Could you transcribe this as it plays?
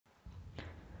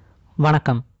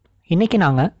வணக்கம். இன்றைக்கி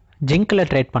நாங்கள் ஜிங்க்கில்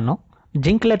ட்ரேட் பண்ணோம்.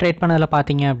 ஜிங்க்கில் ட்ரேட் பண்ணதில்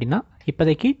பார்த்தீங்க அப்படின்னா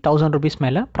இப்போதைக்கு ₹1000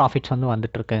 மேலே ப்ராஃபிட்ஸ்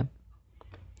வந்துட்டுருக்கு.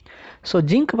 ஸோ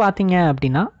ஜிங்க் பார்த்தீங்க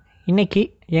அப்படின்னா இன்றைக்கி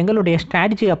எங்களுடைய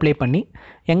ஸ்ட்ராட்டஜி அப்ளை பண்ணி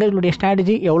எங்களுடைய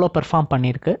ஸ்ட்ராட்டஜி எவ்வளோ பெர்ஃபார்ம்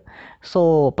பண்ணியிருக்கு, ஸோ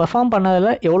பெர்ஃபார்ம்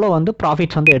பண்ணதில் எவ்வளோ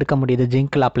ப்ராஃபிட்ஸ் எடுக்க முடியுது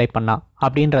ஜிங்க்கில் அப்ளை பண்ணால்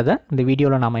அப்படின்றத இந்த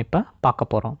வீடியோவில் நாம் இப்போ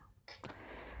பார்க்க போகிறோம்.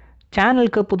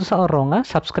 சேனலுக்கு புதுசாக வர்றவங்க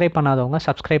சப்ஸ்கிரைப் பண்ணாதவங்க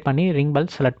சப்ஸ்கிரைப் பண்ணி ரிங் பெல்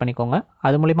செலக்ட் பண்ணிக்கோங்க.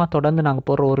 அது மூலிமா தொடர்ந்து நாங்கள்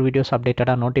போடுற ஒரு வீடியோஸ்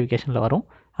அப்டேட்டடாக நோட்டிஃபிகேஷனில் வரும்.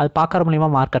 அது பார்க்குற மூலிமா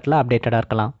மார்க்கெட்டில் அப்டேட்டடாக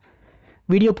இருக்கலாம்.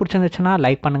 வீடியோ பிடிச்சிருந்துச்சுன்னா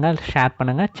லைக் பண்ணுங்கள், ஷேர்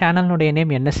பண்ணுங்கள். சேனலுடைய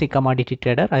நேம் NSC கமாடிட்டி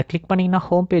ட்ரேடர். அதை கிளிக் பண்ணிங்கன்னா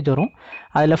ஹோம் பேஜ் வரும்.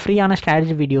 அதில் ஃப்ரீயான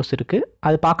ஸ்ட்ராட்டஜி வீடியோஸ் இருக்குது.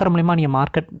 அது பார்க்குற மூலிமா நீங்கள்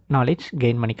மார்க்கெட் நாலேஜ்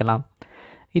கெயின் பண்ணிக்கலாம்.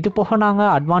 இது போக நாங்கள்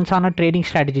அட்வான்ஸான ட்ரேடிங்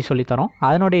ஸ்ட்ராட்டஜி சொல்லித்தரோம்.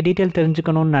 அதனுடைய டீட்டெயில்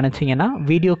தெரிஞ்சுக்கணும்னு நினச்சிங்கன்னா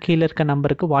வீடியோ கீழே இருக்க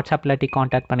நம்பருக்கு வாட்ஸ்அப் இல்லாட்டி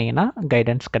காண்டாக்ட் பண்ணிங்கன்னா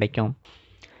கைடன்ஸ் கிடைக்கும்.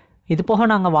 இது போக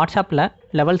நாங்கள் வாட்ஸ்அப்பில்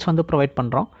லெவல்ஸ் ப்ரொவைட்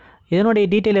பண்ணுறோம். இதனுடைய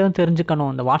டீட்டெயில் எதுவும்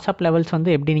தெரிஞ்சுக்கணும், இந்த வாட்ஸ்அப் லெவல்ஸ்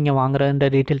எப்படி நீங்கள் வாங்குறன்ற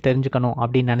டீட்டெயில் தெரிஞ்சுக்கணும்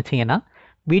அப்படின்னு நினச்சிங்கன்னா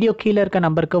வீடியோ கீழே இருக்க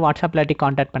நம்பருக்கு வாட்ஸ்அப் இல்லாட்டி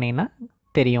காண்டாக்ட் பண்ணிங்கன்னா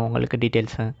தெரியும் உங்களுக்கு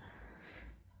டீட்டெயில்ஸு.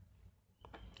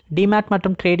 டிமேட்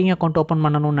மற்றும் ட்ரேடிங் அக்கௌண்ட் ஓப்பன்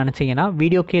பண்ணணும்னு நினச்சிங்கன்னா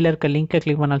வீடியோ கீழே இருக்க லிங்க்கை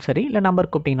கிளிக் பண்ணாலும் சரி, இல்லை நம்பர்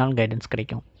கூப்பிட்டிங்கனாலும் கைடன்ஸ்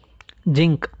கிடைக்கும்.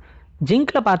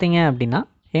 ஜிங்க்கில் பார்த்தீங்க அப்படின்னா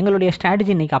எங்களுடைய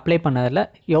ஸ்ட்ராட்டஜி இன்றைக்கி அப்ளை பண்ணதில்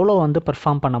எவ்வளோ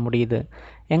பெர்ஃபார்ம் பண்ண முடியுது,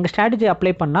 எங்கள் ஸ்ட்ராட்டஜி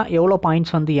அப்ளை பண்ணால் எவ்வளோ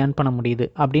பாயிண்ட்ஸ் ஏர்ன் பண்ண முடியுது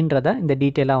அப்படின்றத இந்த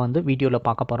டீட்டெயிலாக வீடியோவில்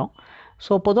பார்க்க போகிறோம்.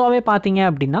 ஸோ பொதுவாகவே பார்த்தீங்க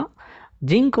அப்படின்னா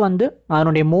ஜிங்க்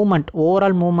அதனுடைய மூவ்மெண்ட்,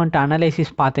 ஓவரால் மூவ்மெண்ட்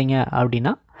அனலைசிஸ் பார்த்தீங்க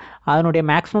அப்படின்னா அதனுடைய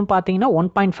மேக்ஸிமம் பார்த்தீங்கன்னா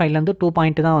 1.5லேருந்து 2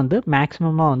 பாயிண்ட் தான்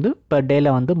மேக்ஸிமமாக பெர் டேயில்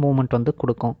மூவ்மெண்ட்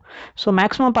கொடுக்கும். ஸோ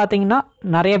மேக்ஸிமம் பார்த்தீங்கன்னா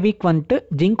நிறைய வீக்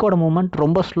ஜிங்கோட மூவ்மெண்ட்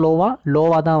ரொம்ப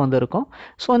லோவாக தான் இருக்கும்.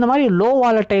 ஸோ இந்த மாதிரி லோ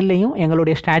வாலட்டைல்லையும்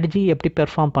எங்களுடைய ஸ்ட்ராட்டஜி எப்படி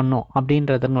பெர்ஃபார்ம் பண்ணும்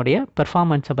அப்படின்றதனுடைய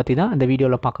பெர்ஃபார்மன்ஸை பற்றி தான் இந்த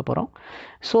வீடியோவில் பார்க்க போகிறோம்.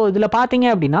 ஸோ இதில் பார்த்தீங்க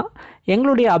அப்படின்னா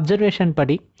எங்களுடைய அப்சர்வேஷன்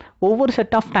படி ஒவ்வொரு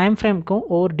செட் ஆஃப் டைம் ஃப்ரேமுக்கும்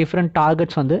ஒவ்வொரு டிஃப்ரெண்ட்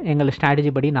டார்கெட்ஸ் எங்கள்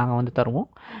ஸ்ட்ராட்டஜி படி நாங்கள் தருவோம்.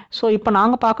 ஸோ இப்போ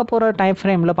நாங்கள் பார்க்க போகிற டைம்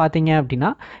ஃப்ரேமில் பார்த்தீங்க அப்படின்னா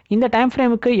இந்த டைம்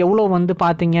ஃப்ரேமுக்கு எவ்வளோ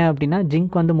பார்த்தீங்க அப்படின்னா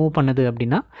ஜிங்க் மூவ் பண்ணுது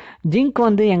அப்படின்னா ஜிங்க்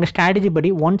எங்கள் ஸ்ட்ராட்டஜி படி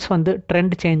ஒன்ஸ்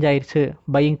ட்ரெண்ட் சேஞ்ச் ஆயிடுச்சு,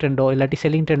 பையிங் ட்ரெண்டோ இல்லாட்டி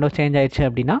செல்லிங் ட்ரெண்டோ சேஞ்ச் ஆயிடுச்சு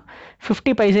அப்படின்னா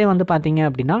 50 பைசே பார்த்தீங்க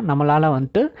அப்படின்னா நம்மளால்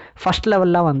ஃபஸ்ட்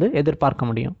லெவலில் எதிர்பார்க்க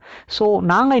முடியும். ஸோ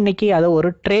நாங்கள் இன்றைக்கி அதை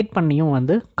ஒரு ட்ரேட் பண்ணியும்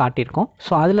காட்டியிருக்கோம்.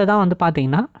 ஸோ அதில் தான்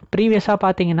பார்த்தீங்கன்னா ப்ரீவியஸாக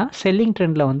பார்த்தீங்கன்னா செல்லிங்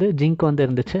ட்ரெண்டில் ஜிங்க்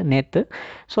இருந்துச்சு நேற்று.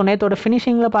 ஸோ நேற்றோட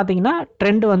ஃபினிஷிங்கில் பார்த்தீங்கன்னா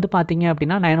ட்ரெண்டு பார்த்தீங்க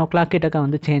அப்படின்னா 9 o'clock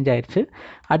கிட்டக்க சேஞ்ச் ஆயிடுச்சு.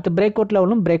 அடுத்து பிரேக் அவுட்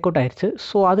லெவலும் பிரேக் அவுட் ஆயிடுச்சு.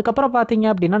 ஸோ அதுக்கப்புறம் பார்த்தீங்க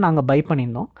அப்படின்னா நாங்கள் பை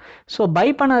பண்ணியிருந்தோம். ஸோ பை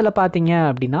பண்ணதில் பார்த்தீங்க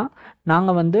அப்படின்னா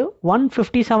நாங்கள்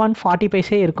 157.40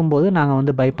 பைசே இருக்கும்போது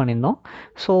நாங்கள் பை பண்ணியிருந்தோம்.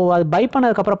 ஸோ அது பை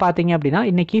பண்ணதுக்கப்புறம் பார்த்தீங்க அப்படின்னா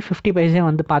இன்றைக்கி 50 பைசே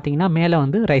பார்த்தீங்கன்னா மேலே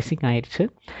ரைசிங் ஆயிடுச்சு.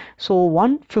 ஸோ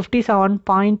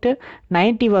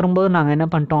 157.90 வரும்போது நாங்கள் என்ன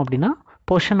பண்ணிட்டோம் அப்படின்னா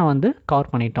பொசிஷனை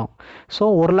கவர் பண்ணிட்டோம். ஸோ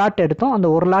ஒரு லாட் எடுத்தோம். அந்த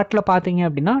ஒரு லாட்டில் பார்த்தீங்க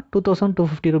அப்படின்னா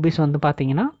 ₹2250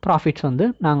 பார்த்தீங்கன்னா ப்ராஃபிட்ஸ்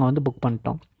நாங்கள் புக்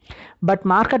பண்ணிட்டோம். பட்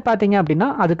மார்க்கெட் பார்த்தீங்க அப்படின்னா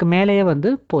அதுக்கு மேலேயே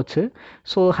போச்சு.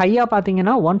 ஸோ ஹையாக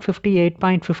பார்த்தீங்கன்னா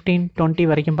 158.15-20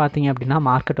 வரைக்கும் பார்த்தீங்க அப்படின்னா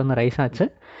மார்க்கெட் ரைஸ் ஆச்சு.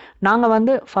 நாங்கள்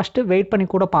ஃபஸ்ட்டு வெயிட் பண்ணி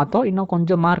கூட பார்த்தோம், இன்னும்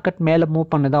கொஞ்சம் மார்க்கெட் மேலே மூவ்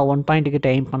பண்ணுதா 1 பாயிண்ட்டுக்கிட்ட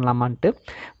எய்ம் பண்ணலாமான்ட்டு.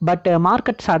 பட்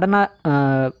மார்க்கெட்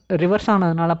சடனாக ரிவர்ஸ்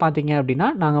ஆனதுனால பார்த்தீங்க அப்படின்னா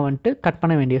நாங்கள் கட்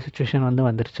பண்ண வேண்டிய சுச்சுவேஷன்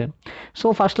வந்துருச்சு. ஸோ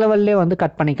ஃபஸ்ட் லெவல்லே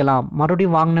கட் பண்ணிக்கலாம்,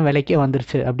 மறுபடியும் வாங்கின விலைக்கே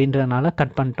வந்துருச்சு அப்படின்றதுனால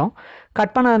கட் பண்ணிட்டோம்.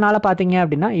 கட் பண்ணதுனால பார்த்தீங்க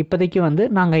அப்படின்னா இப்போதைக்கு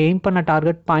நாங்கள் எய்ம் பண்ண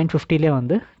டார்கெட் 0.50லே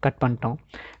கட் பண்ணிட்டோம்.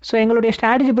 ஸோ எங்களுடைய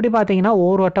ஸ்ட்ராட்டஜி படி பார்த்தீங்கன்னா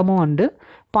ஒவ்வொரு வட்டமும்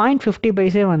 0.50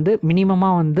 பைசே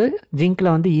மினிமமாக ஜிங்க்கில்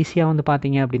ஈஸியாக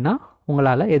பார்த்தீங்க அப்படின்னா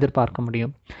உங்களால் எதிர்பார்க்க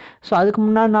முடியும். ஸோ அதுக்கு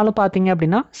முன்னாடினாலும் பார்த்தீங்க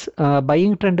அப்படின்னா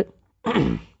பையிங் ட்ரெண்டு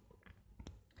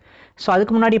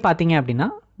அதுக்கு முன்னாடி பார்த்தீங்க அப்படின்னா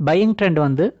பையிங்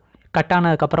ட்ரெண்ட் கட்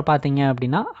ஆனதுக்கப்புறம் பார்த்தீங்க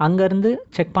அப்படின்னா அங்கேருந்து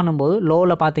செக் பண்ணும்போது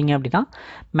லோவில் பார்த்தீங்க அப்படின்னா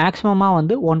மேக்ஸிமமாக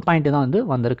 1 பாயிண்ட் தான்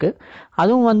வந்திருக்கு.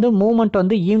 அதுவும்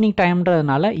மூவ்மெண்ட் ஈவினிங்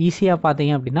டைம்ன்றதுனால ஈஸியாக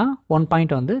பார்த்தீங்க அப்படின்னா 1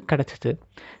 பாயிண்ட் கிடச்சிச்சு.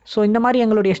 ஸோ இந்த மாதிரி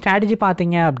எங்களுடைய ஸ்ட்ராட்டஜி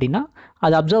பார்த்தீங்க அப்படின்னா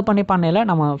அதை அப்சர்வ் பண்ணி பண்ணையில்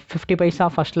நம்ம 50 பைசா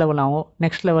ஃபஸ்ட் லெவலாகவும்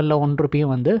நெக்ஸ்ட் லெவலில்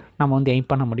 ₹1 நம்ம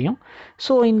எய்ம் பண்ண முடியும்.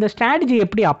 ஸோ இந்த ஸ்ட்ராட்டஜி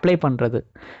எப்படி அப்ளை பண்ணுறது,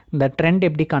 இந்த ட்ரெண்ட்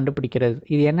எப்படி கண்டுபிடிக்கிறது,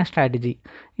 இது என்ன ஸ்ட்ராட்டஜி,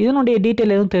 இதனுடைய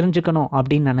டீட்டெயில் எதுவும் தெரிஞ்சுக்கணும்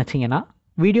அப்படின்னு நினச்சிங்கன்னா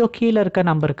வீடியோ கீழே இருக்க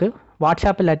நம்பருக்கு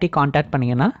வாட்ஸ்அப் இல்லாட்டி காண்டாக்ட்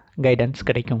பண்ணிங்கன்னா கைடன்ஸ்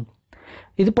கிடைக்கும்.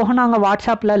 இது போக நாங்கள்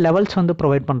வாட்ஸ்அப்பில் லெவல்ஸ்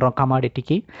ப்ரொவைட் பண்ணுறோம்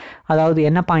கமாடிட்டிக்கு. அதாவது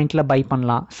என்ன பாயிண்டில் பை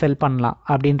பண்ணலாம், செல் பண்ணலாம்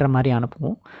அப்படின்ற மாதிரி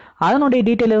அனுப்புவோம். அதனுடைய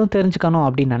டீட்டெயில் எதுவும் தெரிஞ்சுக்கணும்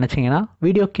அப்படின்னு நினச்சிங்கன்னா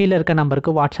வீடியோ கீழே இருக்க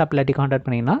நம்பருக்கு வாட்ஸ்அப் இல்லாட்டி காண்டாக்ட்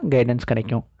பண்ணிங்கன்னா கைடன்ஸ்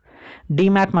கிடைக்கும்.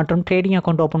 டிமேட் மற்றும் ட்ரேடிங்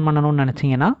அக்கௌண்ட் ஓப்பன் பண்ணணும்னு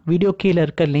நினச்சிங்கன்னா வீடியோ கீழே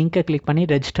இருக்க லிங்க்கை கிளிக் பண்ணி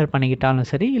ரெஜிஸ்டர் பண்ணிக்கிட்டாலும்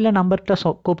சரி, இல்லை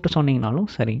நம்பர்கிட்ட கூப்பிட்டு சொன்னீங்கனாலும்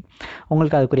சரி,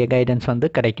 உங்களுக்கு அதுக்குரிய கைடன்ஸ்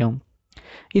கிடைக்கும்.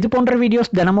 இது போன்ற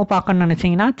வீடியோஸ் தினமும் பார்க்கணும்னு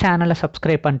நினச்சிங்கன்னா சேனலை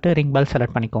சப்ஸ்கிரைப் பண்ணிட்டு ரிங் பெல்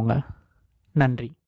செலக்ட் பண்ணிக்கோங்க. நன்றி.